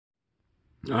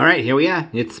All right, here we are.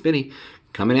 It's Spinny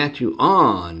coming at you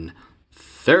on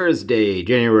Thursday,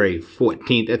 January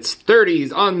 14th. It's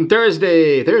 30s on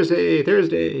Thursday.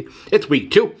 It's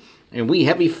week 2, and we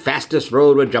have the fastest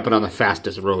road. We're jumping on the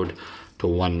fastest road to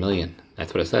 1 million.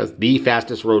 That's what it says. The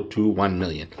fastest road to 1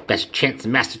 million. Best chance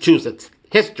in Massachusetts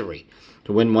history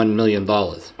to win $1 million.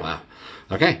 Wow.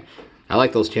 Okay. I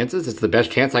like those chances. It's the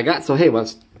best chance I got. So, hey,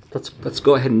 let's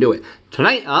go ahead and do it.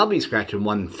 Tonight, I'll be scratching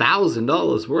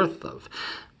 $1,000 worth of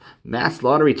mass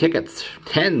lottery tickets.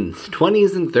 10s,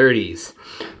 20s, and 30s.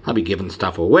 I'll be giving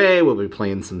stuff away. We'll be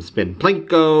playing some Spin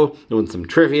Plinko, doing some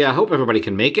trivia. I hope everybody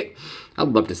can make it. I'd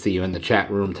love to see you in the chat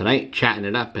room tonight, chatting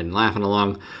it up and laughing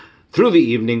along through the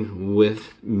evening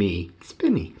with me,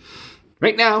 Spinny.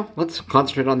 Right now, let's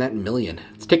concentrate on that million.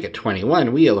 It's ticket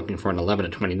 21. We are looking for an 11, a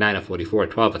 29, a 44, a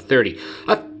 12, a 30,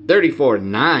 a 34,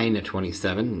 9, a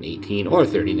 27, 18, or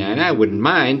 39. I wouldn't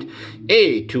mind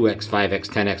a 2x, 5x,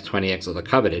 10x, 20x of the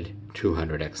coveted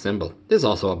 200x symbol. There's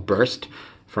also a burst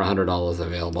for $100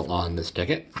 available on this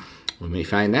ticket. We may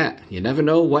find that. You never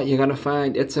know what you're going to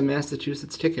find. It's a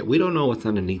Massachusetts ticket. We don't know what's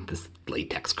underneath this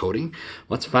latex coating.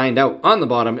 Let's find out. On the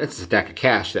bottom, it's a stack of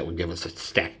cash. That would give us a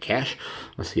stack of cash.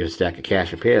 Let's see if a stack of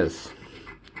cash appears.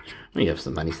 We have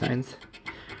some money signs.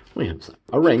 We have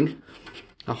a ring,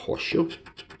 a horseshoe.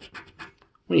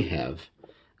 We have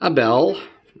a bell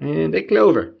and a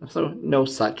clover. So no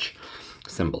such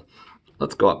symbol.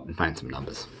 Let's go up and find some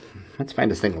numbers. Let's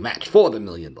find a single match for the $1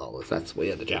 million. That's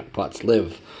where the jackpots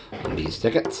live on these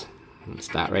tickets. Let's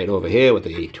start right over here with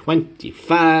a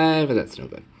 25. That's no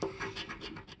good.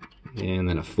 And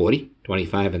then a 40,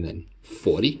 25, and then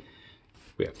 40.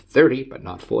 We have 30, but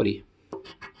not 40.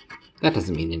 That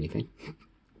doesn't mean anything.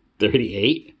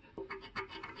 38,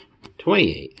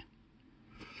 28,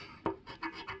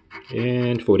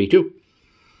 and 42.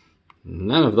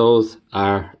 None of those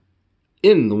are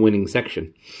in the winning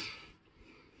section.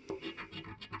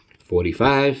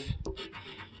 45,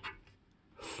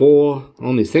 4,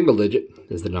 only single digit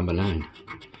is the number 9.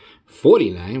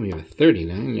 49, we have a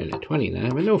 39 and a 29,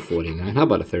 but no 49. How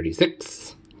about a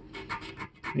 36?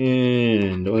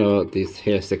 And what about this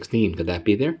here 16? Could that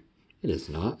be there? It is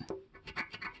not.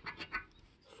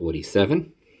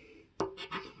 47.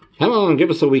 Come on, give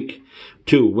us a week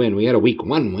 2 win. We had a week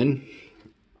 1 win.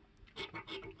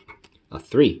 A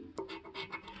 3.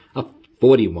 A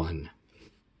 41.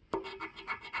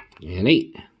 And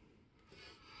 8.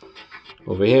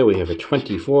 Over here we have a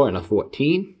 24 and a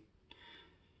 14.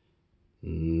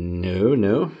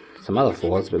 No. Some other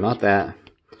 4s, but not that.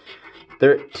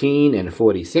 13 and a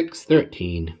 46.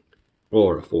 13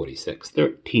 or a 46.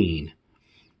 13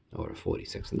 or a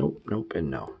 46. Nope,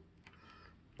 and no.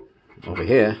 Over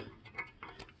here,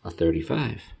 a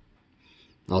 35.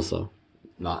 Also,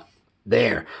 not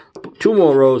there. 2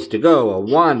 more rows to go. A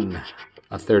 1,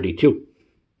 a 32.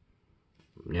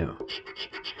 No.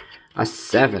 A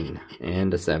 7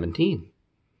 and a 17.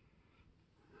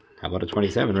 How about a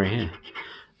 27 right here?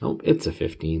 Nope, it's a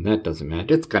 15. That doesn't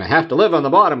matter. It's going to have to live on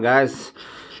the bottom, guys.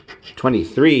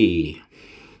 23.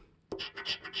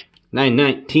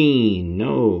 919.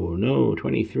 No.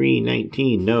 23,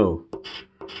 19. No.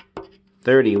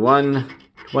 31,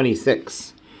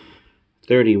 26.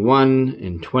 31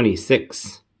 and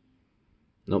 26.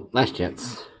 Nope, last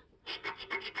chance.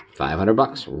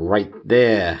 $500 right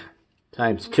there.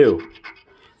 Times 2.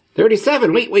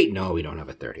 37. Wait. No, we don't have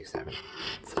a 37.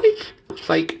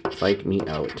 Psych me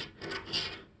out.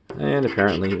 And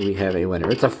apparently we have a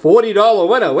winner. It's a $40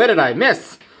 winner. Where did I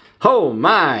miss? Oh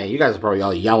my. You guys are probably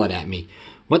all yelling at me.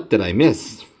 What did I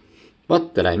miss?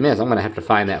 I'm going to have to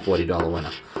find that $40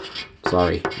 winner.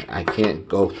 Sorry, I can't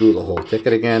go through the whole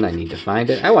ticket again. I need to find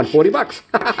it. I won $40.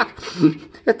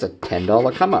 It's a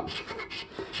 $10 come up.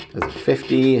 There's a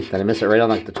 50. Did I miss it right on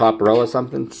like the top row or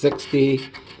something? 60,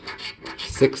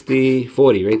 60,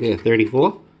 40 right there.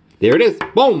 34. There it is.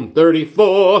 Boom,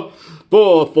 34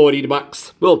 for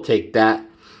 $40. We'll take that.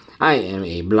 I am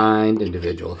a blind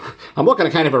individual. I'm looking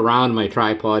kind of around my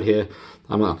tripod here.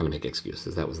 I'm not going to make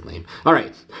excuses. That was lame. All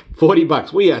right,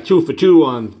 $40. We are 2 for 2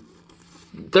 on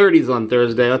 30s on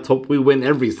Thursday. Let's hope we win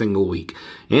every single week.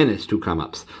 And it's 2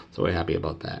 come-ups. So we're happy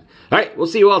about that. All right, we'll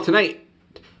see you all tonight.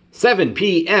 7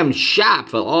 p.m. sharp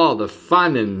for all the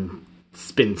fun and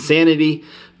spin sanity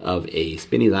of a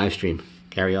Spinny live stream.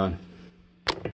 Carry on.